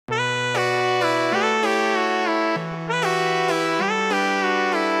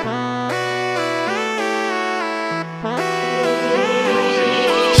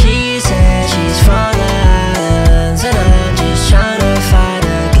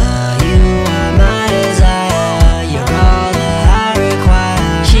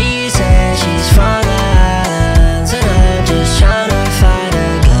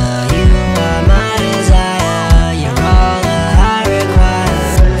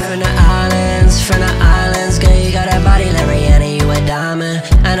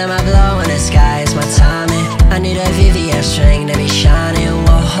got strength to be shining.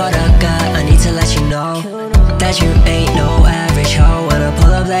 Whoa, hold up, God, I need to let you know that you ain't no average hoe. When I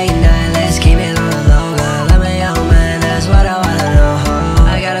pull up late night, let's keep it on the low, girl. I'm a young man, that's what I wanna know.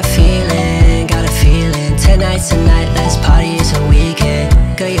 I got a feeling, 10 nights tonight, let's party, it's a weekend.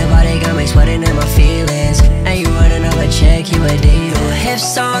 Girl, your body got me sweating in my feelings. And you running up a check, you a deal.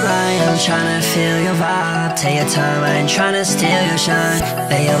 Hips don't lie, I'm tryna feel your vibe. Take your time, I ain't tryna steal your shine.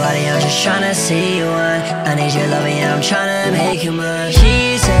 Lay your body, I'm just tryna see you on. I need your love, yeah, I'm tryna make you mine.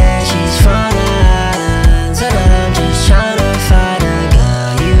 She said she's from the islands, and I'm just tryna find a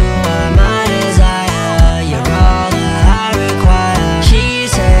girl. You are my desire, you're all that I require. She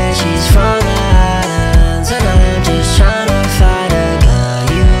said she's from the islands, and I'm just tryna find a girl.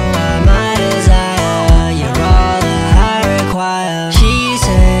 You are my desire, you're all that I require. She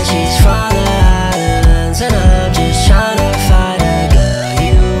said she's from